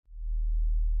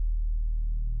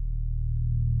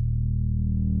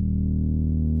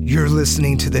You're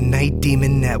listening to the Night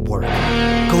Demon Network. Go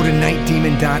to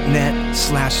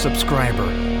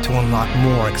nightdemon.net/subscriber to unlock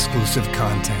more exclusive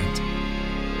content.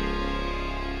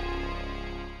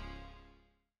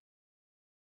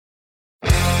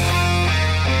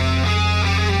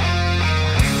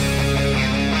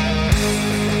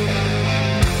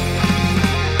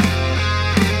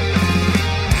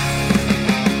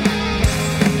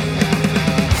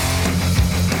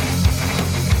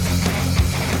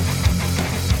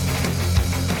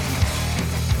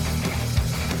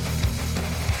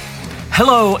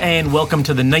 Hello and welcome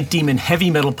to the Night Demon Heavy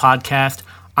Metal Podcast.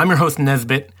 I'm your host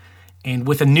Nesbit, and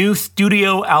with a new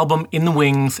studio album in the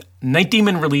wings, Night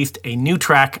Demon released a new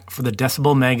track for the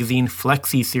Decibel Magazine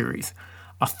Flexi series,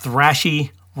 a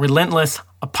thrashy, relentless,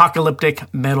 apocalyptic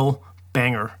metal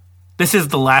banger. This is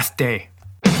The Last Day.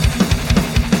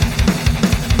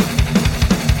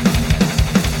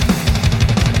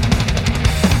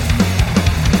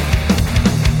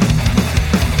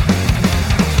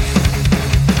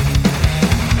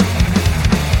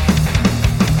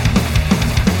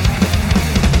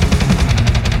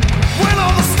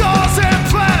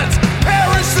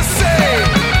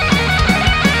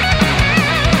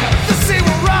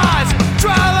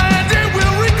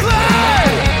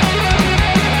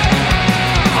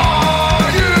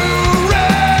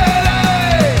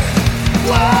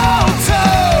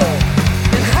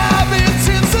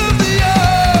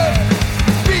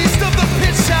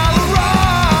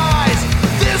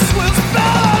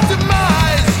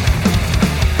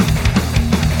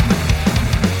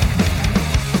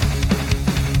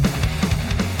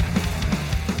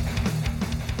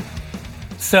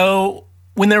 So,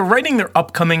 when they're writing their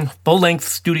upcoming full-length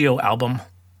studio album,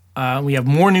 we have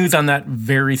more news on that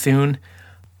very soon.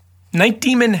 Night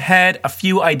Demon had a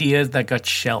few ideas that got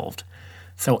shelved.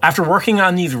 So, after working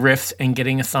on these riffs and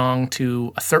getting a song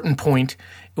to a certain point,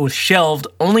 it was shelved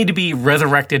only to be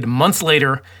resurrected months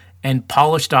later and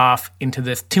polished off into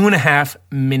this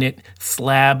 2.5-minute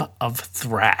slab of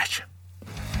thrash.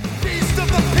 Beast of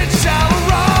the pit shall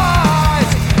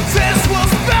arise. This will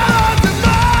spell our demise.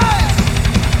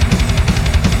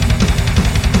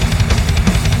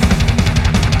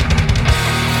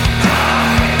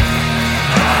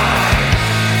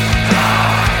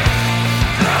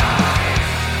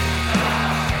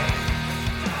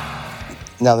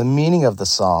 Now, the meaning of the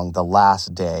song, The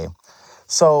Last Day,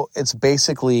 so it's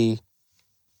basically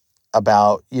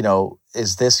about,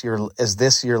 is this your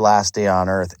last day on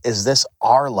earth? Is this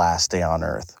our last day on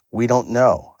earth? We don't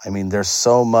know. I mean, there's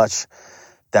so much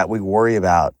that we worry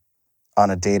about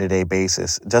on a day-to-day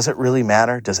basis. Does it really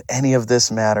matter? Does any of this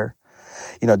matter?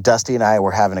 Dusty and I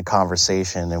were having a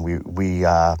conversation, and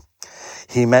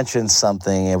he mentioned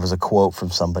something. It was a quote from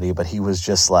somebody, but he was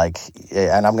just like,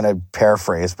 and I'm going to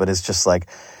paraphrase, but it's just like,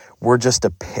 we're just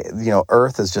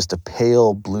Earth is just a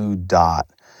pale blue dot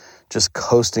just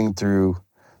coasting through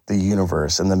the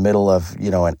universe in the middle of,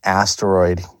 an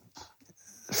asteroid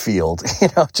field,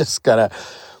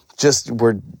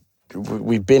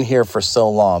 we've been here for so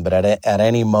long, but at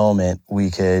any moment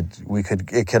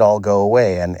it could all go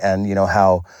away. And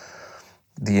how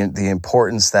the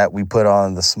importance that we put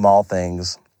on the small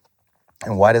things,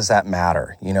 and why does that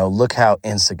matter? Look how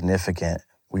insignificant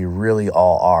we really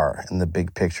all are in the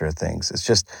big picture of things. It's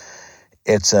just,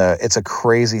 it's a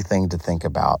crazy thing to think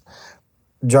about.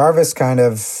 Jarvis kind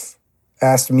of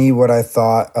asked me what I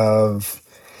thought of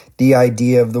the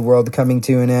idea of the world coming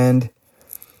to an end.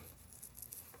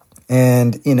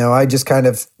 And, I just kind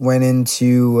of went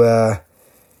into, how,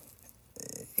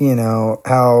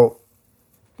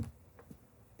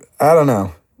 I don't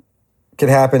know, could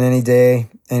happen any day,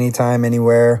 anytime,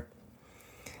 anywhere.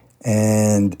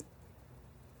 And,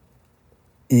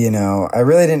 I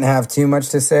really didn't have too much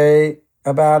to say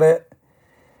about it,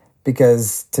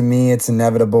 because to me it's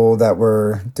inevitable that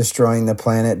we're destroying the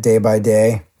planet day by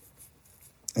day,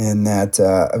 and that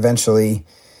eventually,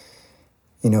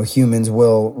 humans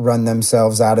will run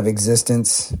themselves out of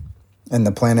existence and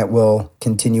the planet will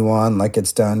continue on like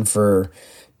it's done for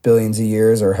billions of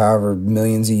years or however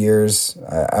millions of years.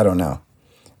 I don't know.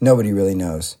 Nobody really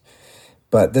knows.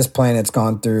 But this planet's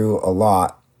gone through a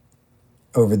lot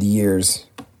over the years,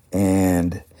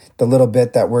 and the little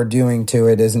bit that we're doing to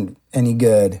it isn't any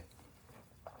good.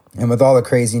 And with all the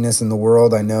craziness in the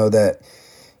world, I know that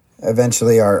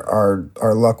eventually our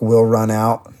luck will run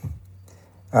out.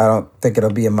 I don't think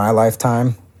it'll be in my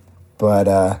lifetime, but,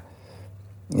 I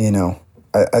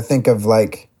think of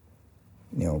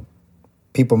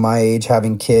people my age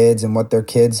having kids and what their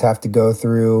kids have to go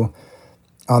through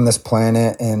on this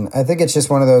planet. And I think it's just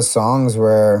one of those songs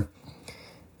where,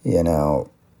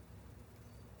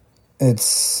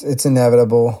 It's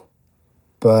inevitable,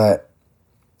 but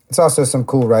it's also some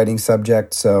cool writing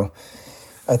subject. So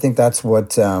I think that's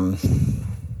what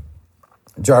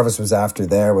Jarvis was after.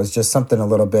 There was just something a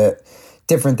little bit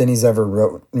different than he's ever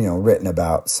written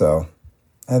about. So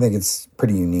I think it's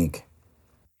pretty unique.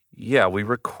 Yeah, we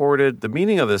recorded the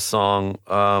meaning of this song.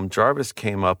 Jarvis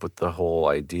came up with the whole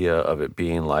idea of it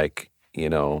being like,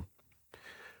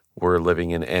 we're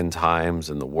living in end times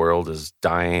and the world is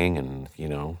dying and,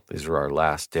 these are our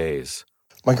last days.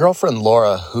 My girlfriend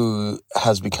Laura, who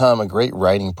has become a great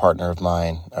writing partner of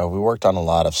mine, we worked on a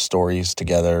lot of stories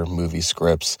together, movie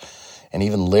scripts, and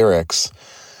even lyrics.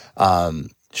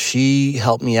 She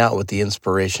helped me out with the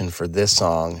inspiration for this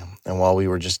song. And while we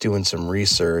were just doing some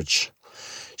research,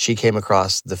 she came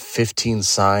across the 15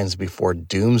 signs before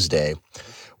doomsday,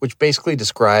 which basically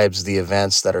describes the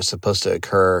events that are supposed to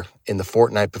occur in the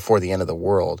fortnight before the end of the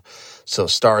world. So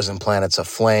stars and planets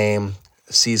aflame,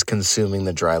 seas consuming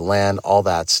the dry land, all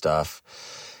that stuff.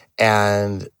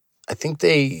 And I think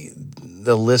the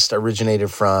list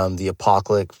originated from the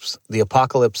Apocalypse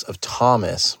of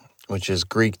Thomas, which is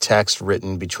Greek text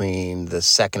written between the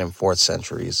 2nd and 4th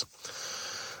centuries.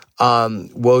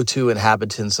 Woe to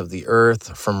inhabitants of the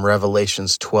earth from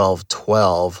Revelations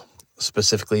 12:12,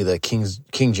 specifically the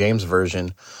King James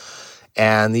Version,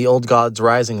 and the Old Gods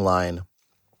Rising line,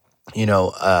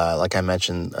 like I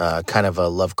mentioned, kind of a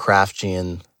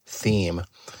Lovecraftian theme.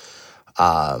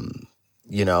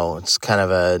 It's kind of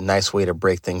a nice way to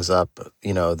break things up,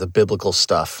 the biblical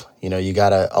stuff, you got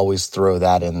to always throw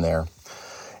that in there.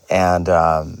 And,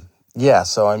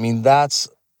 so, I mean, that's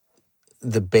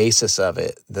the basis of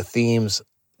it. The themes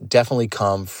definitely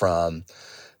come from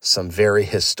some very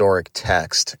historic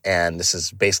text, and this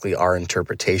is basically our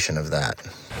interpretation of that.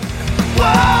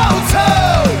 Woe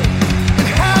to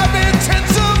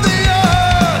inhabitants of the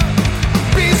earth,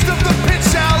 beast of the pit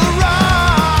shall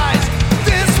arise,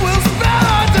 this will spell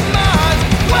our demise.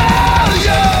 Well,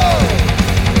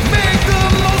 make the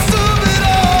most of it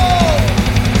all,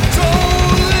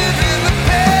 don't live in the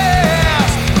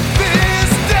past,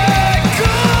 this day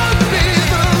could be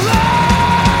the last.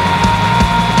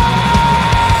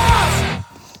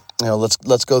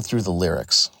 Let's go through the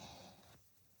lyrics.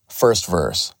 First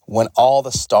verse, when all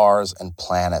the stars and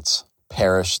planets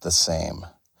perish the same,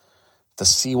 the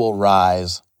sea will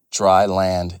rise, dry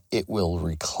land it will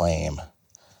reclaim.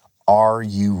 Are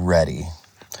you ready?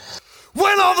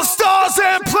 When all the stars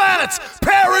and planets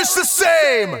perish the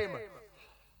same,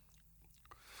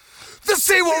 the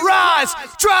sea will rise,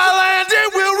 dry land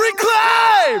it will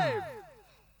reclaim.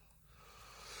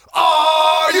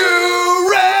 Are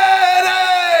you ready?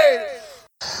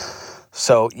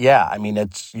 So, yeah, I mean,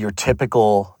 it's your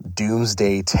typical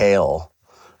doomsday tale,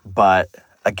 but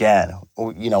again,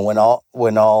 when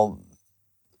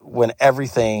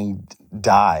everything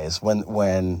dies,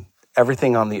 when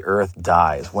everything on the earth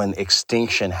dies, when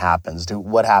extinction happens,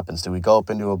 what happens? Do we go up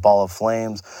into a ball of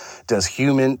flames? Does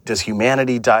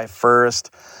humanity die first?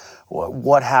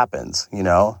 What happens?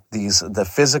 The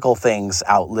physical things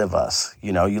outlive us.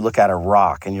 You look at a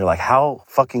rock and you're like, how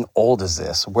fucking old is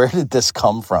this? Where did this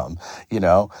come from?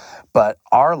 But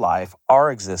our life, our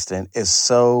existence is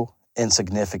so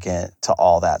insignificant to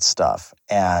all that stuff.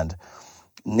 And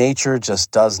nature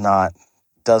just does not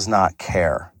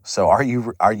care. So are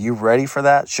you ready for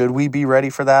that? Should we be ready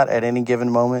for that at any given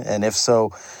moment? And if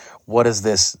so, what does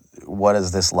this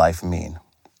life mean?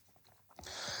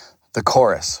 The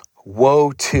chorus.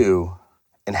 Woe to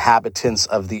inhabitants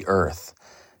of the earth,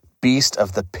 beast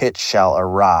of the pit shall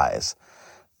arise.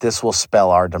 This will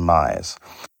spell our demise.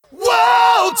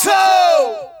 Woe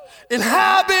to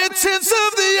inhabitants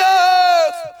of the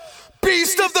earth,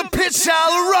 beast of the pit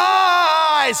shall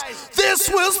arise. This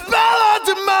will spell our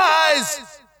demise.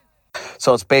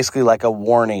 So it's basically like a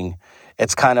warning.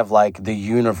 It's kind of like the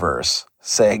universe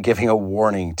giving a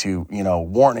warning to,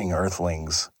 warning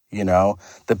earthlings,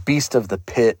 the beast of the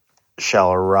pit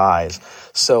shall arise.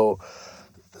 So,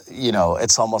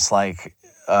 it's almost like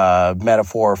a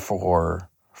metaphor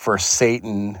for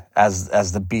Satan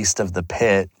as the beast of the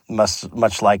pit,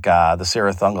 much like the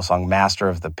Sarah Thungle song, Master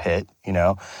of the Pit,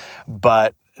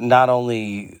 but not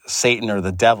only Satan or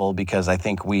the devil, because I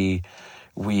think we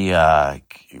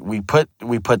put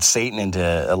Satan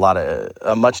into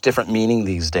a much different meaning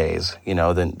these days,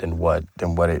 than what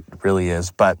it really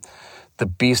is. But the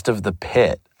beast of the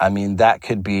pit, I mean, that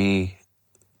could be,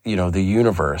 the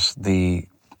universe, the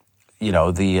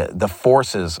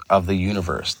forces of the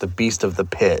universe, the beast of the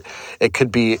pit. It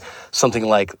could be something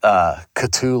like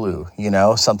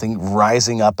Cthulhu, something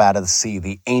rising up out of the sea,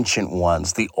 the ancient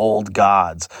ones, the old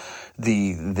gods,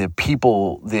 the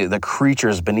people, the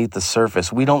creatures beneath the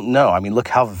surface. We don't know. I mean, look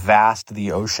how vast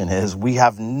the ocean is. We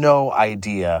have no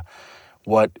idea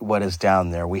what is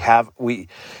down there. We have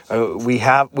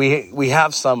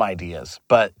some ideas,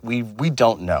 but we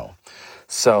don't know.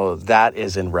 So that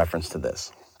is in reference to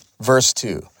this. Verse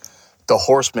 2. The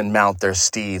horsemen mount their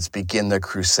steeds, begin their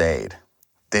crusade.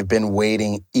 They've been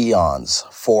waiting eons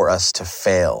for us to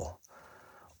fail.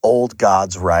 Old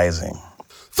gods rising.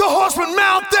 The horsemen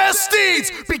mount their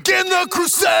steeds, begin the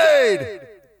crusade.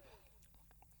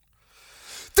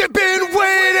 They've been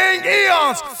waiting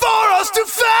eons for us to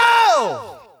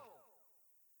fail.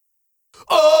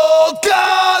 All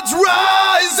gods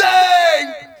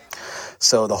rising.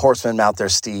 So the horsemen mount their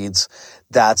steeds.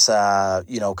 That's,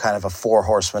 kind of a four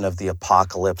horsemen of the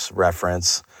apocalypse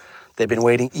reference. They've been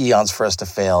waiting eons for us to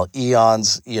fail.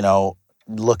 Eons,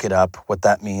 look it up what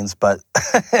that means, but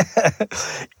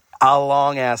a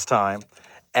long ass time.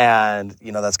 And,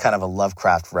 that's kind of a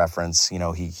Lovecraft reference.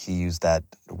 He used that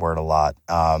word a lot.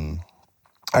 I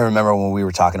remember when we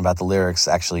were talking about the lyrics,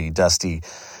 actually, Dusty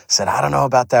said, I don't know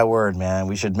about that word, man.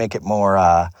 We should make it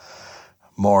more,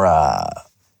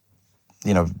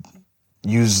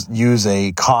 use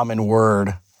a common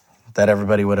word that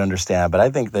everybody would understand. But I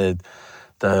think that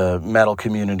the metal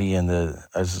community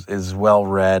is well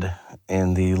read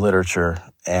in the literature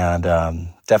and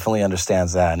definitely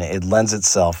understands that, and it lends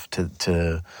itself to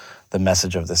the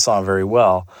message of this song very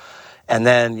well. And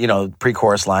then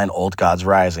pre-chorus line, "Old Gods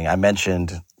Rising." I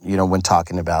mentioned when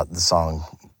talking about the song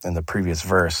in the previous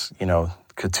verse,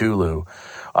 Cthulhu,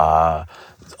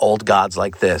 old gods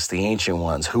like this, the ancient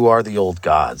ones. Who are the old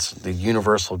gods? The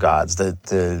universal gods,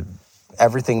 the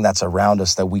everything that's around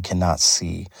us that we cannot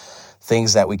see.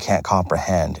 Things that we can't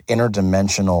comprehend,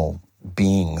 interdimensional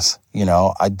beings.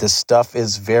 This stuff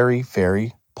is very,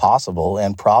 very possible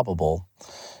and probable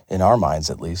in our minds,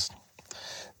 at least.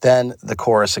 Then the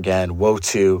chorus again, "Woe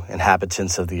to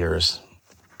inhabitants of the earth,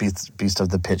 beast of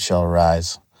the pit shall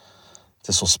arise.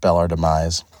 This will spell our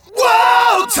demise."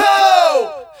 Woe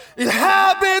to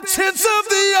inhabitants of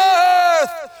the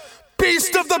earth,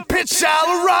 beast of the pit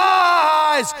shall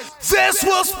arise. This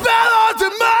will spell our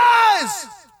demise.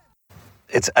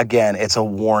 It's a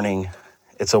warning.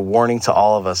 It's a warning to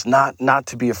all of us, not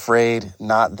to be afraid,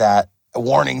 not that a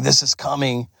warning, this is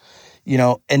coming.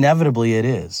 Inevitably it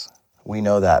is. We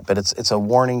know that, but it's a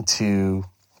warning to,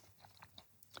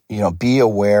 be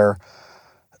aware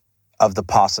of the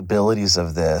possibilities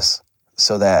of this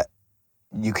so that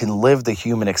you can live the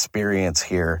human experience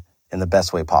here in the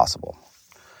best way possible.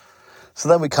 So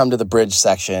then we come to the bridge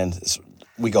section.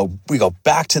 We go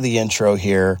back to the intro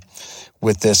here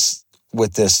with this,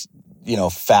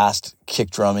 fast kick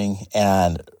drumming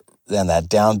and then that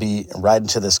downbeat and right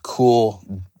into this cool,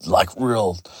 like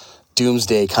real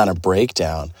doomsday kind of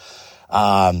breakdown.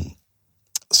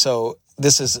 So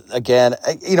this is, again,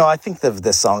 I think that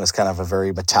this song is kind of a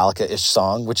very Metallica-ish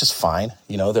song, which is fine.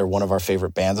 They're one of our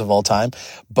favorite bands of all time.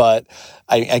 But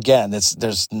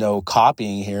there's no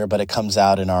copying here, but it comes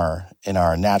out in our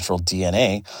natural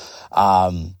DNA.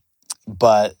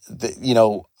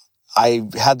 I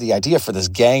had the idea for this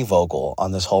gang vocal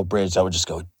on this whole bridge that would just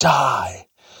go, die,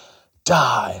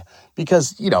 die,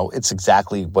 because, it's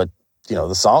exactly what,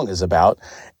 the song is about.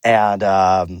 And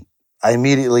I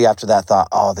immediately after that thought,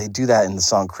 oh, they do that in the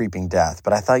song Creeping Death.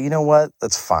 But I thought, you know what?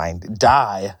 That's fine.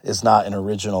 Die is not an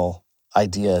original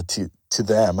idea to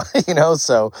them,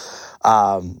 So,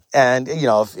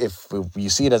 if you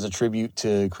see it as a tribute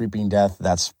to Creeping Death,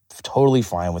 that's totally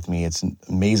fine with me. It's an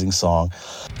amazing song.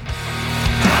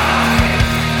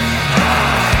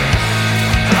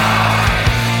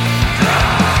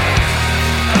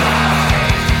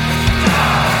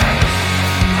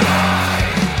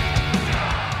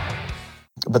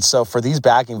 But so for these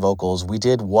backing vocals, we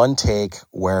did one take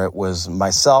where it was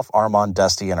myself, Armand,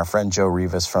 Dusty, and our friend Joe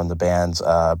Rivas from the bands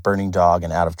Burning Dog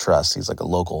and Out of Trust. He's like a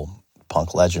local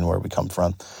punk legend where we come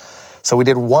from. So we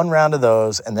did one round of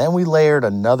those, and then we layered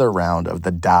another round of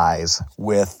the dies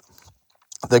with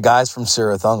the guys from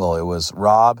Cirith Ungol. It was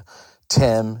Rob,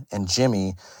 Tim, and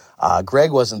Jimmy.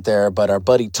 Greg wasn't there, but our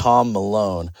buddy Tom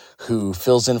Malone, who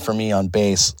fills in for me on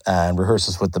bass and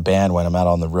rehearses with the band when I'm out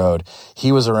on the road,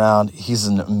 he was around. He's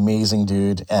an amazing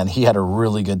dude, and he had a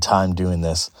really good time doing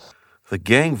this. The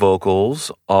gang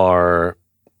vocals are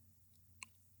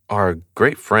our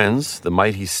great friends, the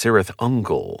mighty Cirith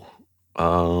Ungol.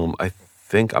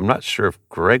 I'm not sure if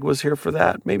Greg was here for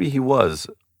that. Maybe he was.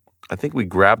 I think we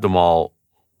grabbed them all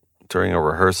during a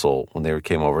rehearsal when they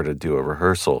came over to do a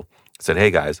rehearsal. Said,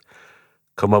 hey guys,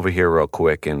 come over here real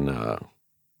quick and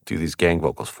do these gang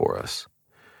vocals for us.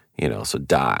 So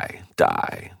die,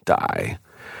 die, die.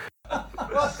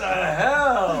 What the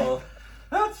hell?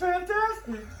 That's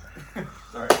fantastic.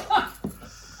 Sorry.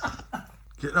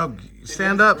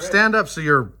 Stand up so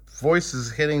your voice is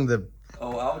hitting the...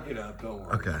 Oh, I'll get up. Don't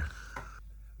worry. Okay.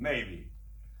 Maybe.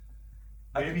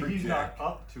 Maybe he's not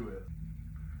up to it.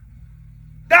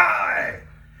 Die!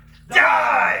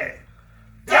 Die!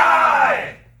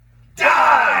 Die!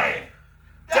 Die!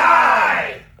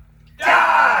 Die!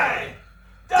 Die!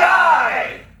 Die!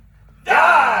 Die!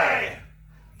 Die!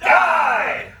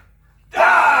 Die!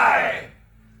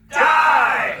 Die!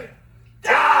 Die!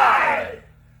 Die!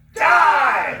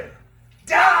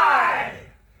 Die!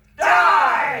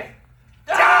 Die!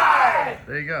 Die!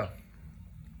 There you go.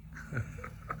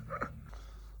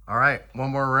 All right,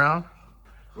 one more round.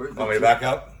 Want me to back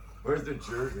up? Where's the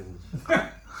Jergens?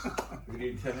 We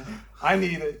need 10. I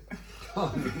need it.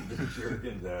 I need the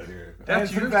Jergens out here.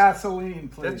 That's your Vaseline,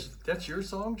 please. That's your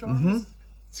song, John? Mm-hmm.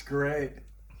 It's great.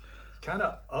 Kind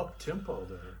of up tempo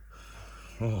there.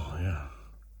 Oh, yeah.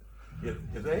 You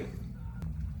think?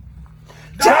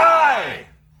 Die!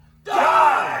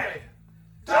 Die!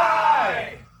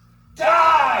 Die!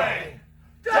 Die!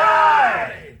 Die!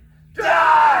 Die!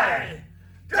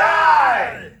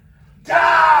 Die! Die!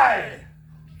 Die!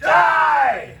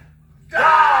 Die!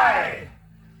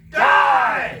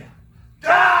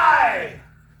 Die!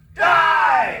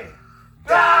 Die!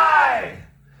 Die!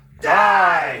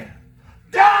 Die!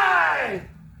 Die!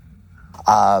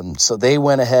 So they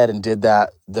went ahead and did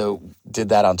that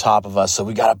on top of us. So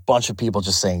we got a bunch of people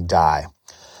just saying die.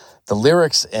 The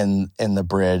lyrics in the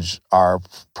bridge are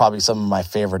probably some of my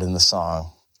favorite in the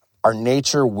song. Our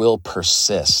nature will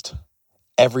persist.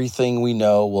 Everything we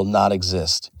know will not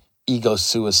exist. Ego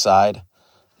suicide.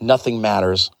 Nothing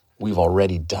matters. We've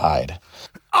already died.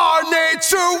 Our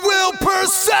nature will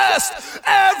persist.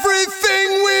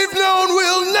 Everything we've known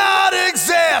will not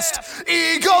exist.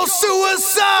 Ego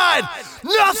suicide.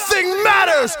 Nothing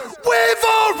matters. We've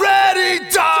already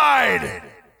died.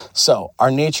 So our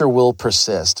nature will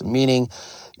persist, meaning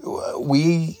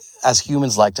we as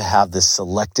humans like to have this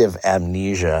selective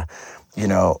amnesia. You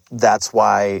know, that's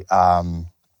why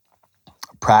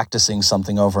practicing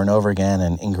something over and over again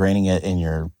and ingraining it in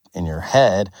your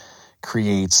head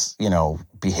creates, you know,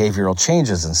 behavioral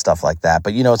changes and stuff like that.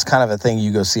 But, you know, it's kind of a thing.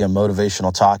 You go see a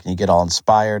motivational talk and you get all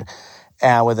inspired,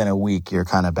 and within a week, you're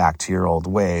kind of back to your old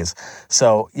ways.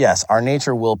 So, yes, our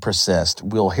nature will persist.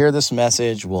 We'll hear this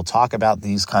message. We'll talk about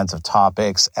these kinds of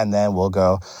topics, and then we'll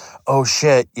go, oh,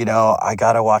 shit, you know, I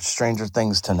got to watch Stranger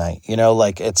Things tonight. You know,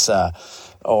 like it's,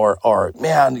 or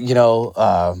man, you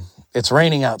know, it's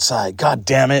raining outside. God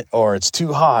damn it. Or it's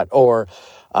too hot. Or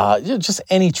just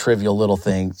any trivial little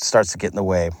thing starts to get in the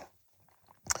way.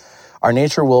 Our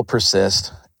nature will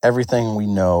persist. Everything we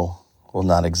know will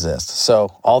not exist. So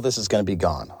all this is going to be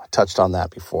gone. I touched on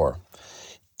that before.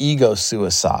 Ego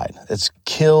suicide. It's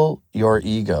kill your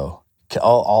ego.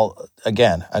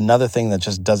 Again, another thing that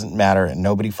just doesn't matter and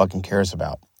nobody fucking cares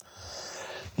about.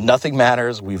 Nothing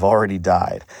matters. We've already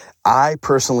died. I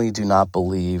personally do not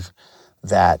believe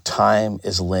that time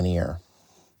is linear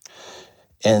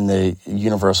in the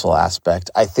universal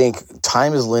aspect. I think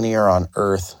time is linear on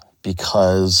Earth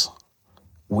because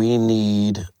we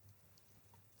need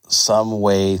some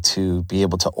way to be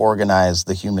able to organize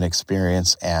the human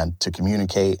experience and to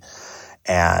communicate.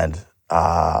 And,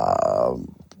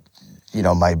 you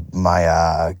know,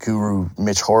 my guru,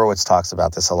 Mitch Horowitz, talks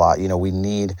about this a lot. You know, we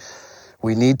need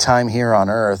time here on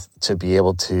Earth to be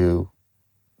able to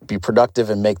be productive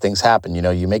and make things happen. You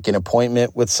know, you make an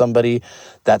appointment with somebody,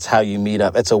 that's how you meet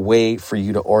up. It's a way for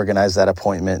you to organize that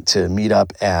appointment to meet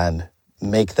up and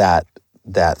make that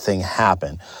thing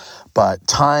happen. But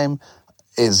time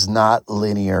is not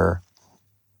linear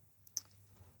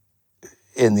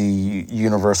in the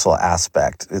universal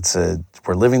aspect.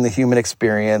 We're living the human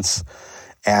experience,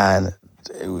 and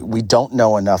we don't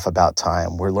know enough about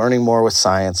time. We're learning more with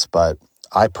science, but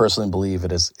I personally believe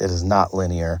it is not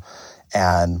linear,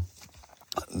 and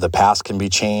the past can be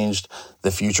changed.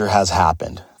 The future has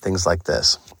happened. Things like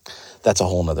this. That's a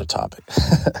whole nother topic.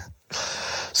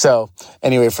 So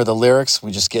anyway, for the lyrics,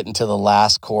 we just get into the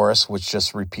last chorus, which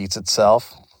just repeats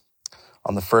itself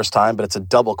on the first time, but it's a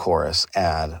double chorus.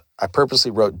 And I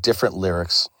purposely wrote different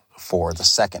lyrics for the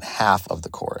second half of the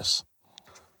chorus.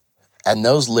 And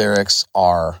those lyrics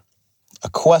are a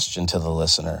question to the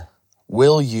listener.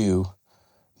 Will you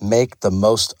make the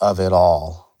most of it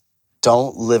all?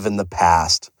 Don't live in the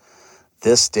past.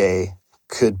 This day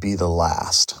could be the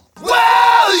last.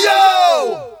 Well,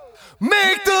 yo!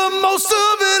 Make the most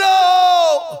of it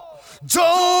all.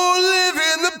 Don't live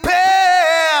in the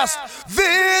past.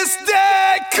 This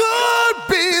day could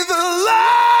be the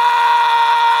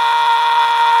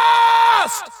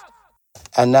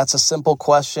And that's a simple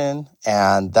question,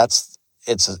 and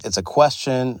it's a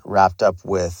question wrapped up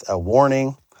with a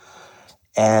warning,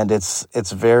 and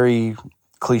it's very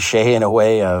cliche in a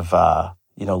way of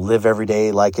live every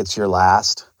day like it's your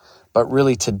last, but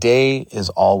really today is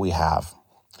all we have.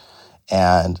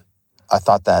 And I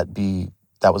thought that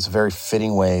was a very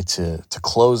fitting way to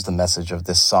close the message of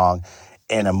this song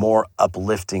in a more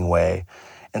uplifting way,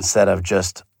 instead of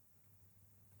just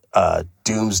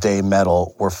doomsday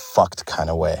metal, we're fucked kind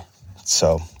of way.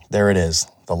 So there it is,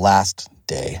 The Last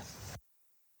Day.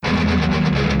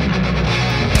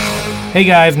 Hey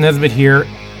guys, Nesbitt here.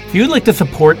 If you'd like to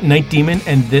support Night Demon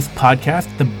and this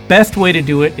podcast, the best way to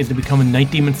do it is to become a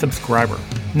Night Demon subscriber.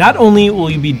 Not only will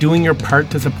you be doing your part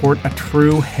to support a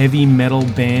true heavy metal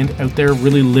band out there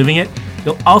really living it,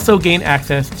 you'll also gain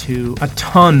access to a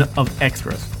ton of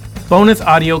extras. Bonus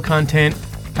audio content,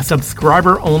 a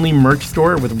subscriber-only merch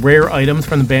store with rare items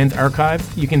from the band's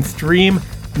archives. You can stream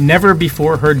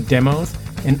never-before-heard demos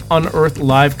and unearth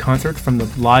live concerts from the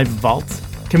live vaults.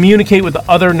 Communicate with the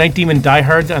other Night Demon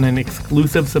diehards on an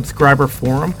exclusive subscriber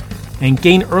forum, and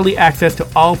gain early access to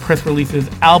all press releases,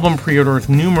 album pre-orders,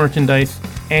 new merchandise,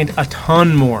 and a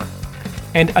ton more.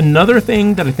 And another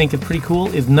thing that I think is pretty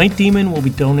cool is Night Demon will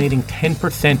be donating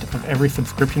 10% of every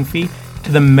subscription fee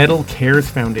to the Metal Cares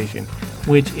Foundation,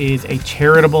 which is a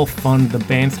charitable fund the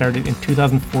band started in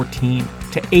 2014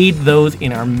 to aid those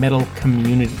in our metal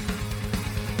community.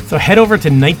 So head over to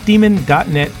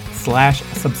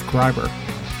nightdemon.net/subscriber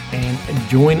and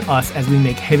join us as we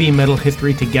make heavy metal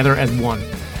history together as one.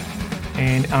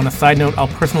 And on a side note, I'll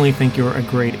personally think you're a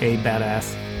grade A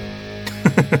badass.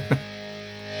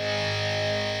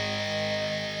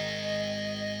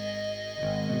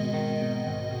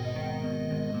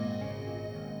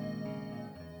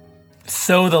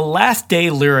 So the Last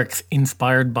Day lyrics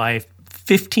inspired by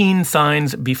 15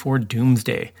 Signs Before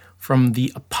Doomsday from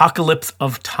the Apocalypse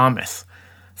of Thomas.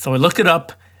 So I looked it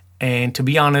up, and to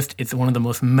be honest, it's one of the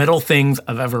most metal things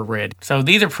I've ever read. So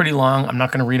these are pretty long. I'm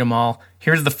not going to read them all.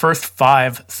 Here's the first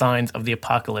 5 signs of the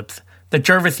apocalypse that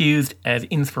Jarvis used as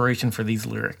inspiration for these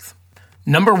lyrics.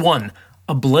 Number 1,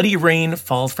 a bloody rain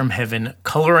falls from heaven,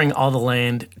 coloring all the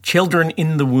land. Children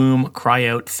in the womb cry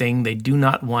out, saying they do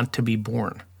not want to be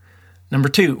born. Number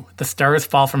 2, the stars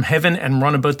fall from heaven and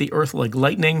run about the earth like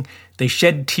lightning. They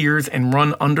shed tears and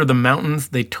run under the mountains.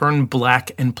 They turn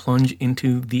black and plunge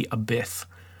into the abyss.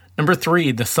 Number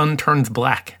 3, the sun turns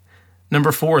black.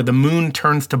 Number 4, the moon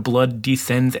turns to blood,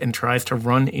 descends, and tries to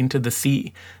run into the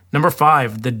sea. Number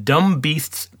 5, the dumb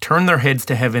beasts turn their heads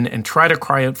to heaven and try to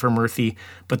cry out for mercy,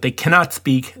 but they cannot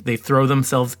speak. They throw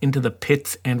themselves into the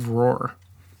pits and roar.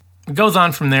 It goes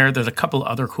on from there. There's a couple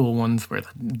other cool ones where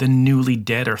the newly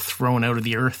dead are thrown out of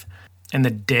the earth and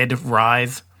the dead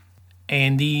rise.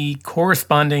 And the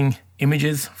corresponding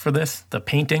images for this, the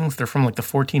paintings, they're from like the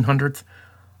 1400s.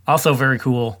 Also very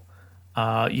cool.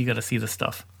 You got to see this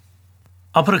stuff.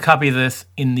 I'll put a copy of this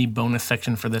in the bonus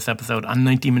section for this episode on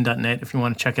nightdemon.net if you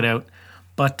want to check it out.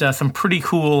 But some pretty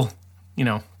cool,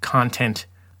 content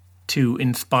to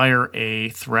inspire a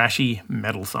thrashy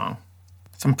metal song.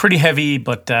 Some pretty heavy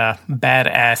but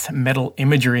badass metal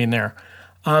imagery in there.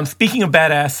 Speaking of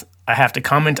badass, I have to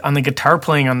comment on the guitar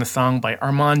playing on the song by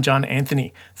Armand John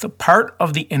Anthony. So part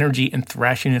of the energy and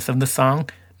thrashiness of the song,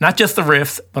 not just the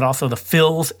riffs, but also the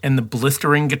fills and the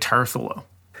blistering guitar solo.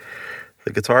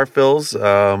 The guitar fills,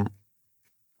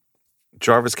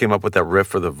 Jarvis came up with that riff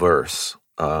for the verse.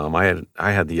 I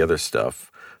had the other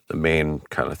stuff, the main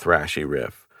kind of thrashy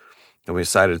riff. And we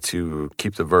decided to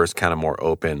keep the verse kind of more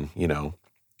open,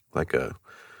 like an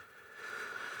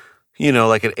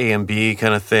A and B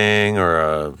kind of thing,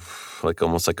 or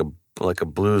almost like a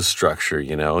blues structure,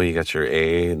 you got your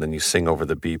A and then you sing over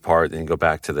the B part, then you go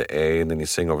back to the A and then you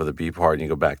sing over the B part and you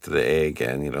go back to the A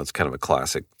again. It's kind of a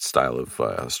classic style of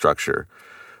structure.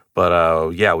 But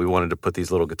we wanted to put these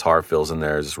little guitar fills in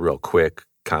there just real quick,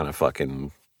 kind of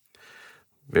fucking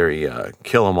very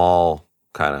kill 'em all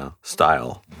kind of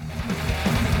style.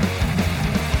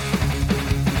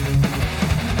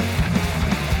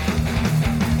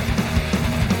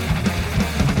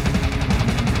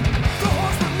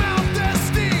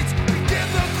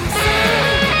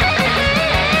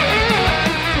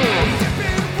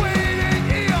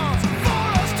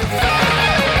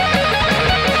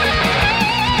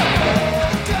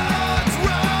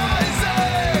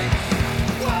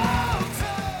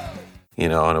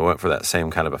 And I went for that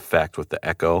same kind of effect with the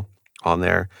echo on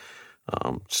there.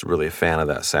 Just really a fan of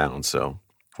that sound, so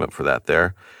went for that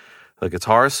there. The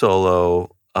guitar solo,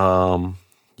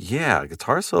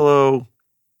 guitar solo,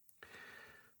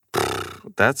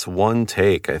 that's one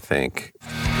take, I think.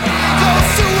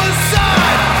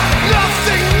 Suicide,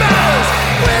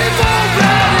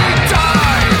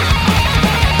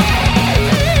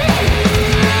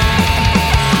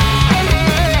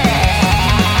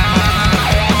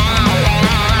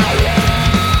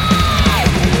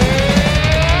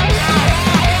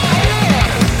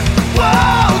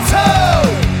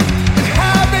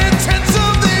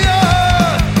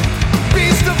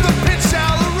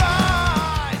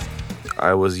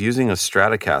 was using a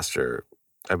Stratocaster.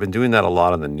 I've been doing that a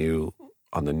lot on the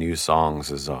new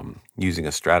songs, is using a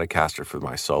Stratocaster for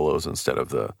my solos instead of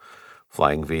the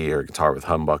Flying V or guitar with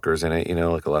humbuckers in it,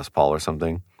 like a Les Paul or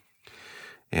something.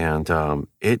 And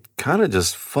it kind of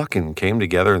just fucking came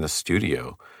together in the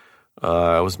studio.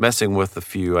 I was messing with a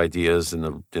few ideas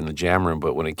in the jam room,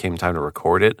 but when it came time to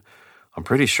record it, I'm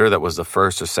pretty sure that was the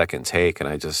first or second take, and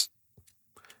I just,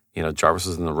 Jarvis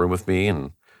was in the room with me,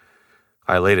 and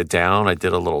I laid it down. I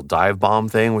did a little dive bomb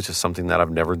thing, which is something that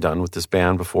I've never done with this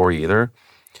band before either.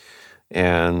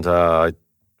 And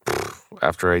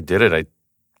after I did it, I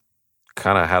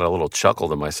kind of had a little chuckle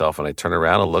to myself, and I turned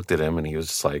around and looked at him, and he was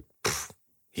just like,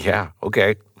 yeah,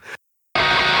 okay.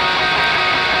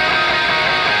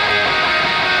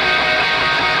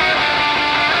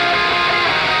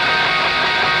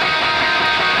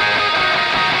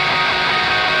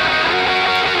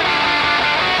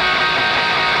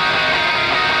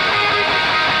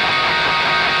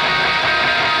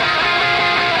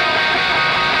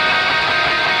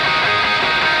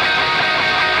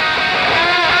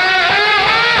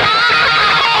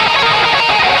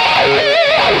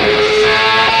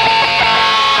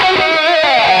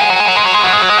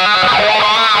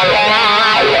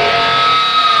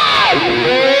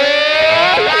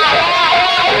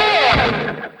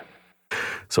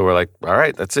 So we're like, all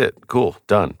right, that's it. Cool,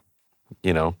 done.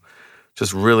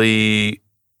 Just really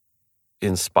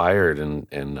inspired and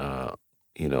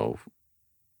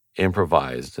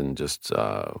improvised, and just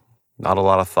not a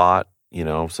lot of thought.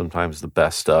 Sometimes the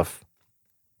best stuff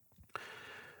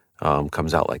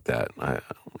comes out like that.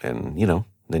 Then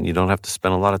you don't have to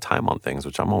spend a lot of time on things,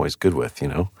 which I'm always good with,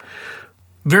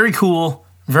 Very cool,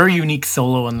 very unique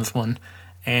solo on this one.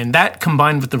 And that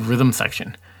combined with the rhythm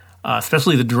section,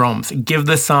 especially the drums, give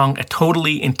this song a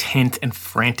totally intense and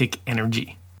frantic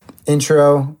energy.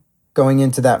 Intro, going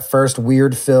into that first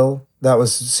weird fill, that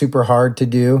was super hard to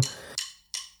do.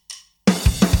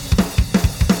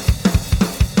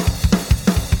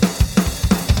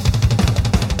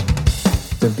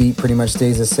 The beat pretty much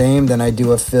stays the same. Then I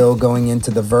do a fill going into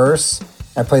the verse.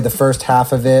 I play the first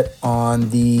half of it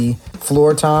on the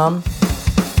floor tom.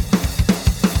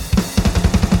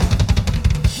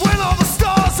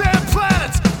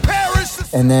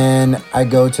 And then I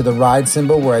go to the ride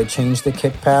cymbal where I change the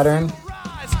kick pattern.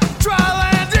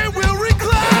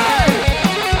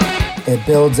 It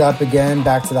builds up again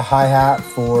back to the hi-hat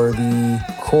for the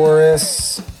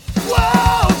chorus.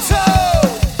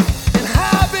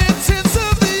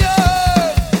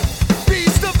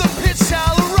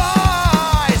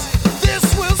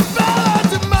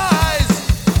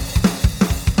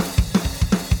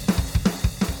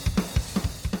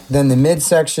 Then the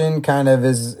midsection kind of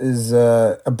is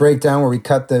a breakdown where we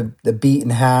cut the beat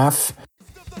in half.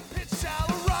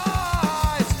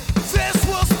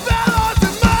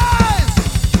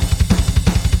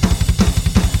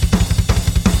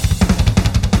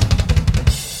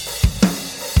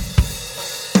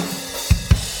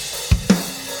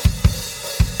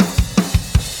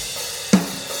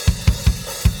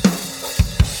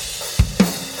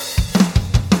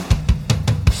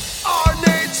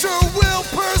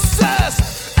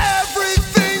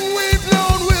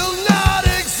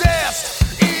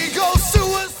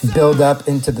 Build up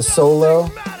into the solo.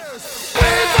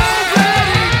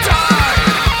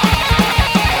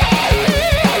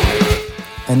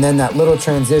 And then that little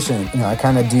transition, I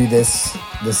kind of do the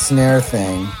snare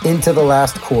thing into the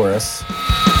last chorus.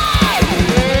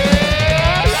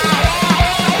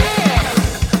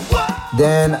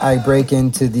 Then I break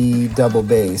into the double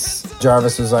bass.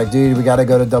 Jarvis was like, dude, we got to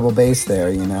go to double bass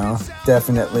there,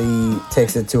 Definitely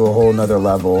takes it to a whole nother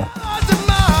level.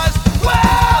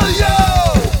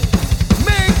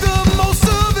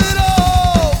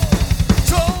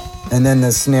 And then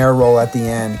the snare roll at the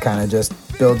end kind of just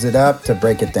builds it up to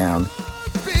break it down.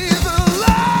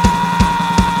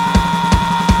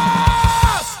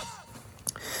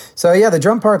 So yeah, the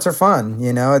drum parts are fun.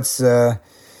 It's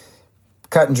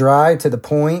cut and dry to the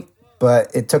point, but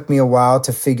it took me a while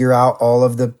to figure out all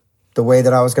of the way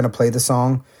that I was going to play the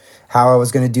song, how I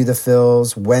was going to do the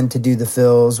fills, when to do the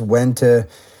fills, when to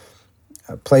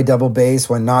play double bass,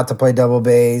 when not to play double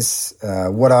bass,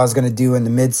 what I was going to do in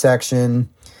the midsection.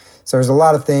 So there's a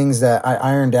lot of things that I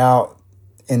ironed out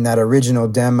in that original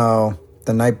demo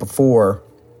the night before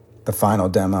the final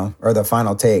demo or the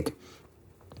final take,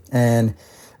 and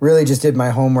really just did my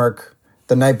homework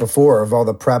the night before of all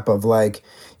the prep of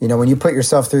when you put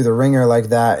yourself through the ringer like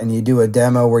that and you do a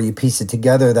demo where you piece it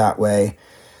together that way,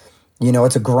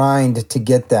 it's a grind to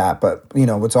get that. But,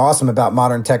 what's awesome about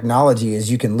modern technology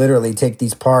is you can literally take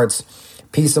these parts,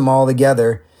 piece them all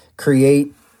together,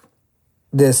 create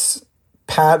this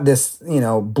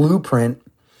blueprint,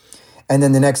 and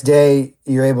then the next day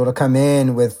you're able to come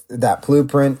in with that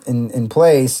blueprint in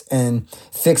place and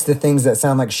fix the things that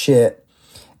sound like shit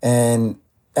and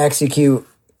execute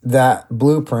that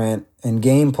blueprint and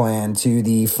game plan to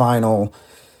the final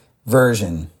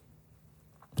version.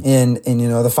 And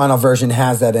the final version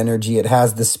has that energy, it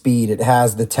has the speed, it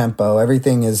has the tempo,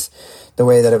 everything is the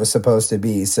way that it was supposed to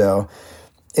be. So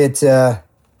it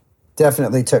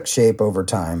definitely took shape over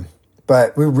time.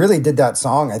 But we really did that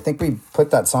song. I think we put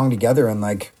that song together in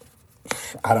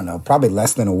probably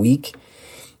less than a week,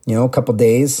 a couple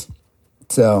days.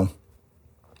 So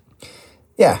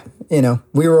yeah,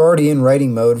 we were already in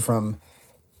writing mode from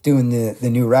doing the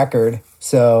new record.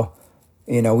 So,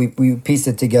 we pieced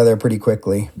it together pretty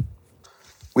quickly.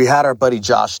 We had our buddy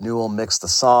Josh Newell mix the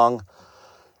song.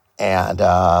 And,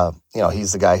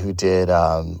 he's the guy who did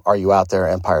Are You Out There,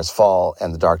 Empire's Fall,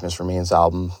 and the Darkness Remains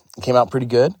album. It came out pretty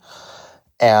good.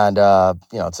 And,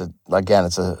 it's a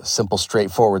simple,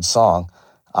 straightforward song.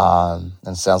 And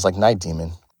it sounds like Night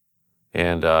Demon.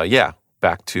 And,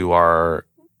 back to our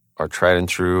tried and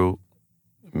true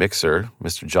mixer,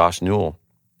 Mr. Josh Newell.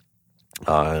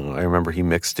 And I remember he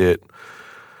mixed it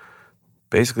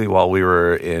basically while we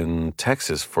were in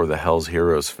Texas for the Hell's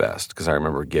Heroes Fest, because I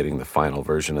remember getting the final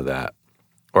version of that,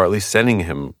 or at least sending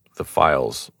him the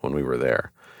files when we were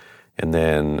there. And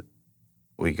then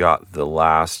we got the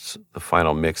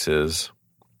final mixes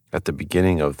at the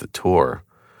beginning of the tour.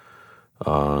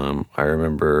 I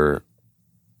remember,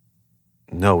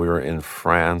 we were in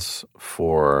France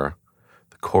for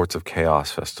the Courts of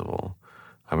Chaos Festival.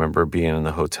 I remember being in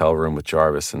the hotel room with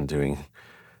Jarvis and doing,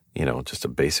 just a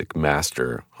basic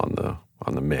master on the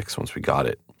mix once we got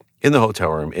it in the hotel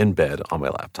room, in bed, on my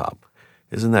laptop.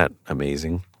 Isn't that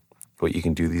amazing what you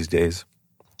can do these days?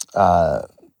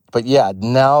 But yeah,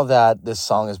 now that this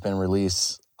song has been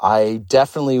released, I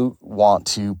definitely want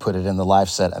to put it in the live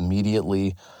set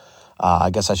immediately. I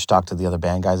guess I should talk to the other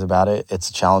band guys about it. It's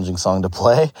a challenging song to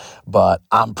play, but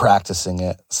I'm practicing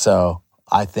it. So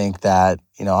I think that,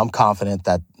 I'm confident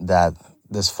that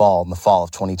this fall, in the fall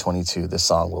of 2022, this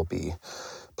song will be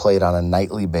played on a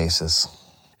nightly basis.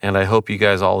 And I hope you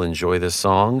guys all enjoy this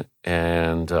song.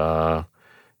 And I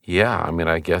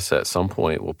guess at some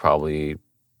point we'll probably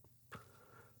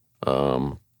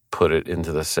put it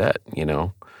into the set,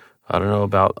 I don't know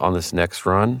about on this next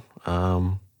run.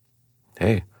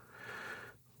 Hey,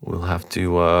 we'll have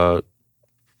to,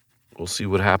 we'll see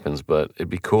what happens, but it'd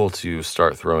be cool to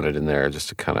start throwing it in there just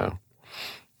to kind of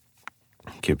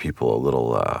give people a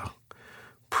little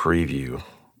preview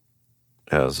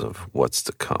as of what's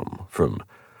to come from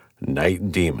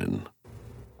Night Demon.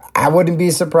 I wouldn't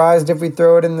be surprised if we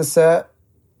throw it in the set,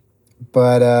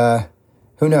 but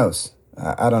who knows?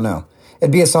 I don't know.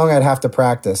 It'd be a song I'd have to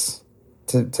practice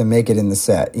to make it in the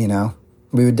set,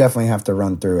 We would definitely have to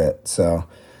run through it, so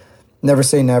never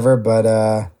say never, but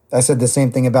I said the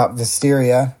same thing about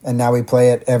Visteria, and now we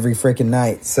play it every freaking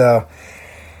night, so,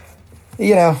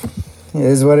 it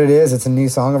is what it is. It's a new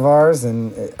song of ours,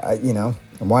 and,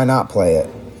 why not play it,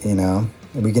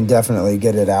 We can definitely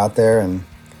get it out there and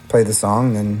play the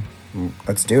song, and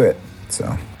let's do it,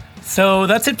 So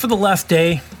that's it for The Last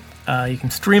Day. You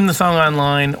can stream the song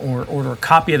online or order a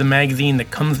copy of the magazine that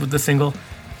comes with the single,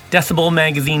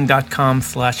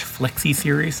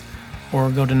 decibelmagazine.com/flexi-series, or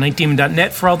go to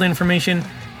nightdemon.net for all the information. You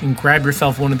can grab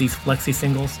yourself one of these flexi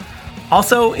singles.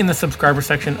 Also, in the subscriber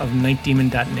section of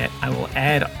nightdemon.net, I will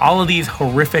add all of these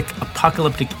horrific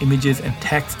apocalyptic images and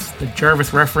texts that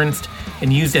Jarvis referenced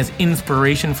and used as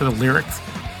inspiration for the lyrics.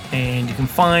 And you can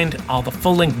find all the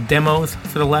full-length demos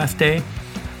for The Last Day.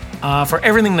 For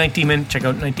everything Night Demon, check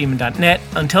out nightdemon.net.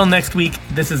 Until next week,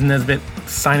 this is Nesbitt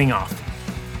signing off.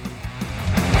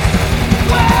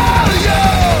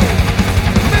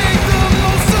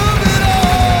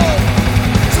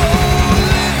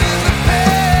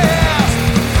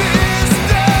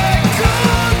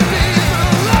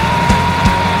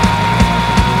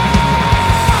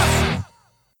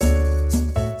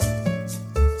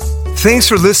 Thanks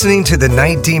for listening to the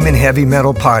Night Demon Heavy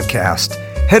Metal Podcast.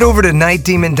 Head over to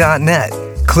nightdemon.net,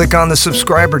 click on the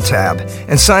subscriber tab,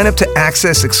 and sign up to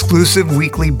access exclusive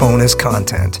weekly bonus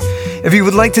content. If you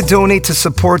would like to donate to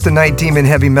support the Night Demon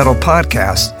Heavy Metal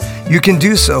Podcast, you can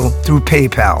do so through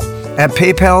PayPal at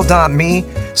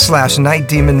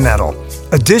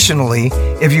paypal.me/nightdemonmetal. Additionally,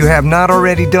 if you have not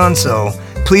already done so,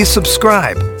 please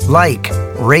subscribe, like,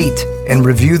 rate, and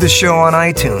review the show on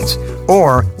iTunes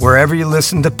or wherever you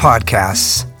listen to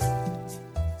podcasts.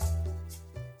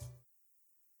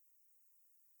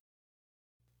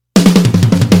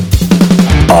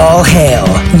 All hail,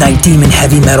 Night Demon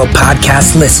Heavy Metal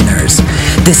Podcast listeners.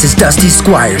 This is Dusty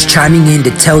Squires chiming in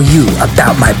to tell you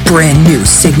about my brand new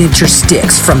signature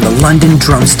sticks from the London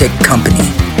Drumstick Company.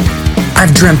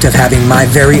 I've dreamt of having my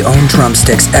very own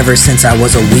drumsticks ever since I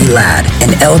was a wee lad,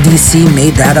 and LDC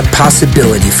made that a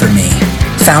possibility for me.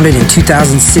 Founded in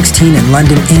 2016 in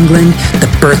London, England, the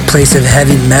birthplace of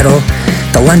heavy metal,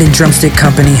 the London Drumstick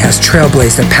Company has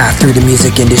trailblazed a path through the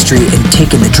music industry and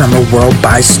taken the drummer world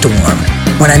by storm.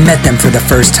 When I met them for the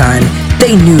first time,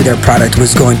 they knew their product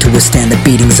was going to withstand the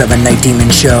beatings of a Night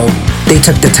Demon show. They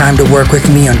took the time to work with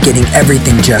me on getting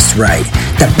everything just right.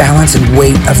 The balance and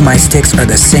weight of my sticks are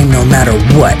the same no matter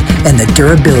what, and the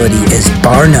durability is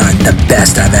bar none the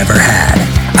best I've ever had.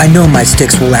 I know my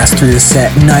sticks will last through the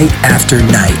set night after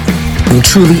night. I'm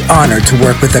truly honored to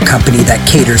work with a company that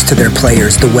caters to their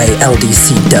players the way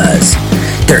LDC does.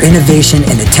 Their innovation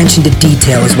and attention to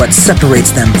detail is what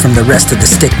separates them from the rest of the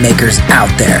stick makers out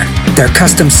there. Their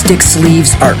custom stick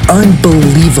sleeves are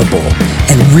unbelievable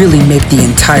and really make the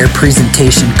entire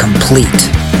presentation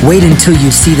complete. Wait until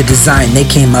you see the design they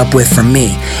came up with for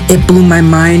me. It blew my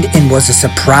mind and was a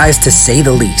surprise to say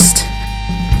the least.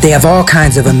 They have all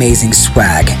kinds of amazing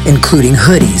swag, including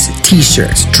hoodies,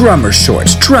 t-shirts, drummer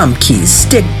shorts, drum keys,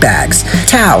 stick bags,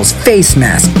 towels, face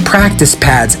masks, practice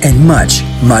pads, and much,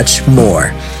 much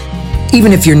more.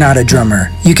 Even if you're not a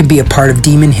drummer, you can be a part of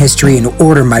Demon history and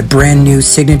order my brand new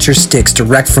signature sticks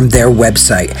direct from their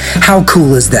website. How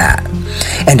cool is that?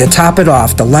 And to top it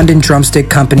off, the London Drumstick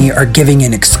Company are giving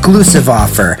an exclusive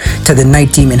offer to the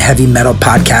Night Demon Heavy Metal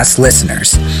Podcast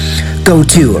listeners. Go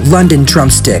to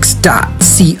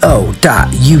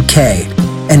londondrumsticks.co.uk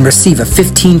and receive a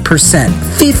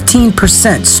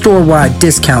 15% store-wide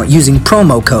discount using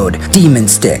promo code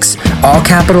DEMONSTICKS. All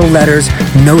capital letters,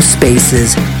 no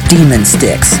spaces, Demon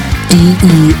Sticks.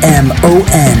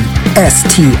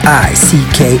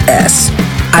 DEMONSTICKS.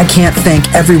 I can't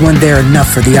thank everyone there enough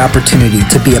for the opportunity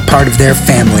to be a part of their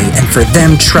family and for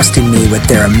them trusting me with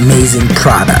their amazing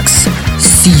products.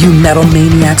 See you metal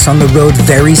maniacs on the road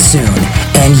very soon.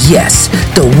 And yes,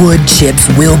 the wood chips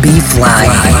will be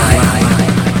flying.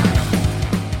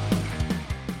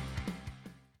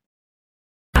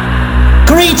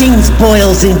 Greetings,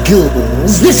 boils and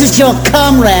ghouls. This is your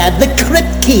comrade, the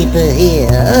Crypt Keeper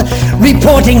here,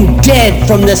 reporting dead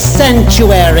from the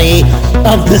sanctuary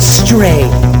of the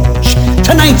strange.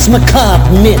 Tonight's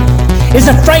macabre myth is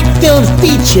a fright-filled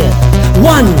feature,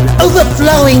 one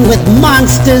overflowing with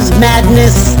monsters,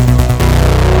 madness,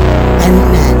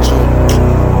 and magic.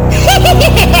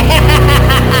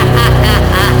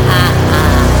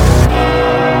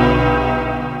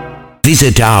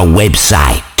 Visit our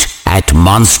website at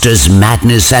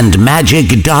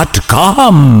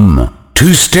monstersmadnessandmagic.com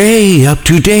to stay up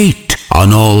to date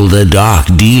on all the dark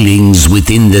dealings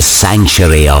within the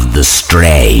sanctuary of the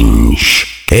strange.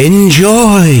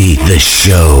 Enjoy the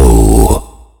show.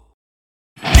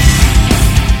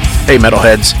 Hey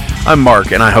Metalheads, I'm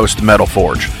Mark and I host Metal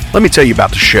Forge. Let me tell you about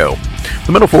the show.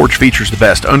 The Metal Forge features the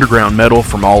best underground metal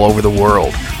from all over the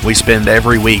world. We spend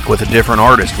every week with a different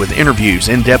artist with interviews,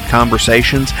 in-depth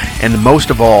conversations, and most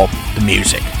of all, the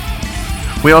music.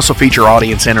 We also feature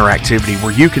audience interactivity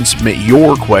where you can submit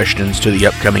your questions to the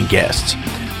upcoming guests.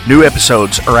 New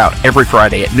episodes are out every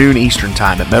Friday at noon Eastern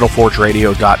Time at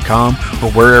metalforgeradio.com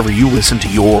or wherever you listen to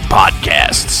your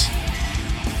podcasts.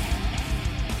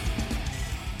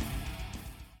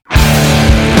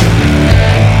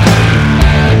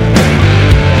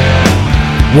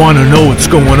 Want to know what's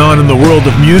going on in the world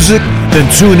of music? Then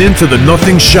tune in to the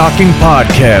Nothing Shocking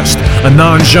Podcast, a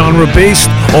non-genre based,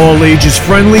 all-ages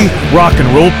friendly rock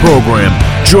and roll program.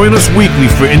 Join us weekly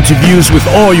for interviews with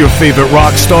all your favorite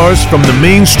rock stars from the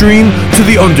mainstream to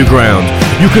the underground.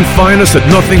 You can find us at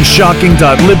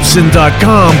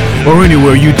nothingshocking.libsyn.com or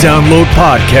anywhere you download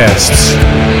podcasts.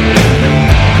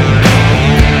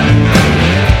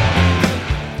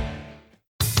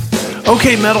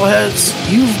 Okay, metalheads,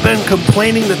 you've been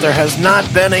complaining that there has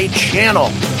not been a channel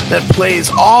that plays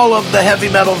all of the heavy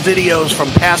metal videos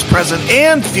from past, present,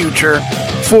 and future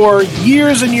for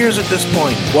years and years at this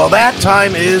point. Well, that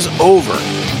time is over.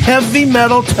 Heavy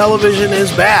Metal Television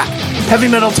is back.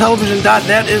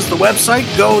 HeavyMetalTelevision.net is the website.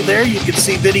 Go there. You can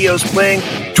see videos playing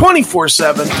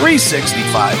 24/7,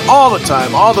 365, all the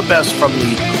time, all the best from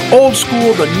the old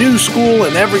school, the new school,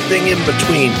 and everything in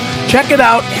between. Check it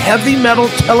out,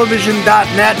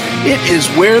 HeavyMetalTelevision.net. It is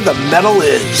where the metal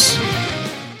is.